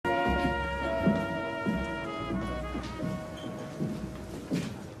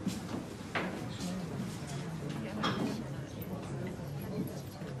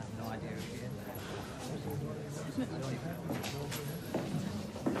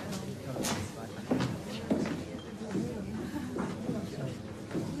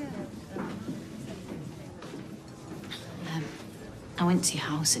I went to your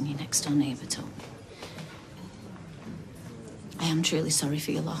house and your next-door neighbour told me. I am truly sorry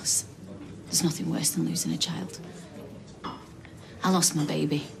for your loss. There's nothing worse than losing a child. I lost my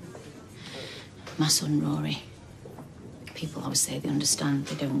baby. My son, Rory. People always say they understand.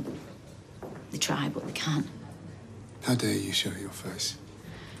 They don't. They try, but they can't. How dare you show your face?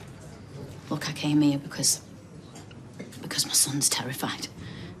 Look, I came here because my son's terrified.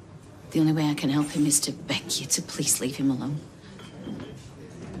 The only way I can help him is to beg you to please leave him alone.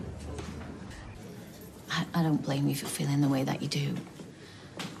 I don't blame you for feeling the way that you do.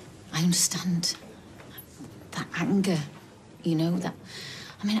 I understand that anger, you know, that...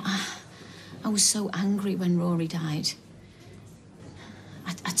 I mean, I was so angry when Rory died.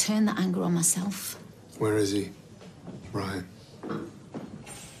 I turned that anger on myself. Where is he? Ryan?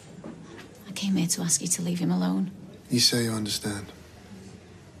 I came here to ask you to leave him alone. You say you understand.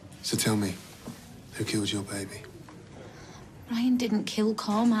 So tell me, who killed your baby? Ryan didn't kill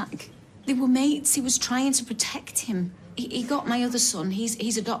Cormac. They were mates. He was trying to protect him. He got my other son.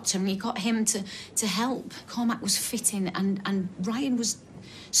 He's a doctor, and he got him to help. Cormac was fitting, and Ryan was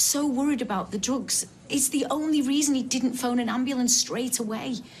so worried about the drugs. It's the only reason he didn't phone an ambulance straight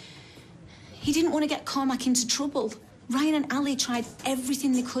away. He didn't want to get Cormac into trouble. Ryan and Ali tried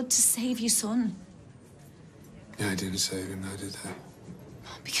everything they could to save your son. Yeah, I didn't save him, though, did they?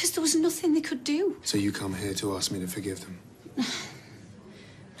 Because there was nothing they could do. So you come here to ask me to forgive them?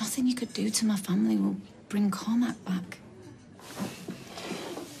 Nothing you could do to my family will bring Cormac back.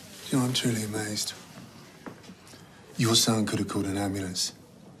 You know, I'm truly amazed. Your son could have called an ambulance,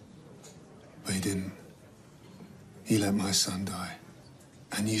 but he didn't. He let my son die.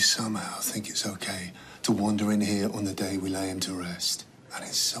 And you somehow think it's okay to wander in here on the day we lay him to rest and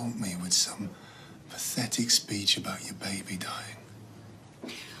insult me with some pathetic speech about your baby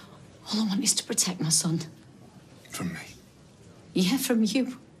dying. All I want is to protect my son. From me? Yeah, from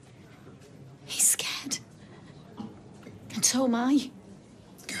you. He's scared. And so am I.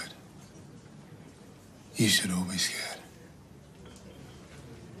 Good. You should all be scared.